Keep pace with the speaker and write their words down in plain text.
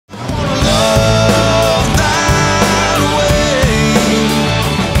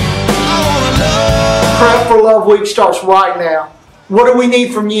Week starts right now. What do we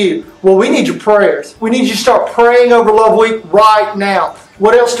need from you? Well, we need your prayers. We need you to start praying over Love Week right now.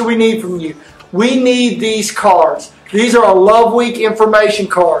 What else do we need from you? We need these cards. These are our Love Week information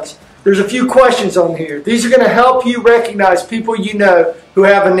cards. There's a few questions on here. These are going to help you recognize people you know who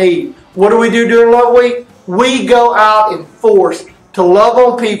have a need. What do we do during Love Week? We go out in force to love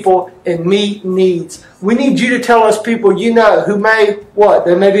on people and meet needs. We need you to tell us people you know who may, what?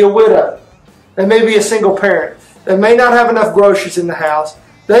 They may be a widow. They may be a single parent. They may not have enough groceries in the house.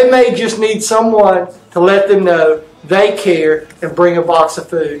 They may just need someone to let them know they care and bring a box of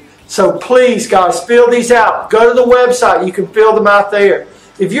food. So please, guys, fill these out. Go to the website. You can fill them out there.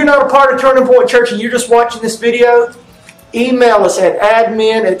 If you're not a part of Turning Point Church and you're just watching this video, email us at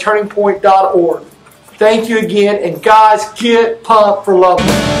admin@turningpoint.org. Thank you again. And guys, get pumped for Love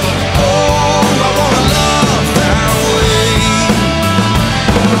Week.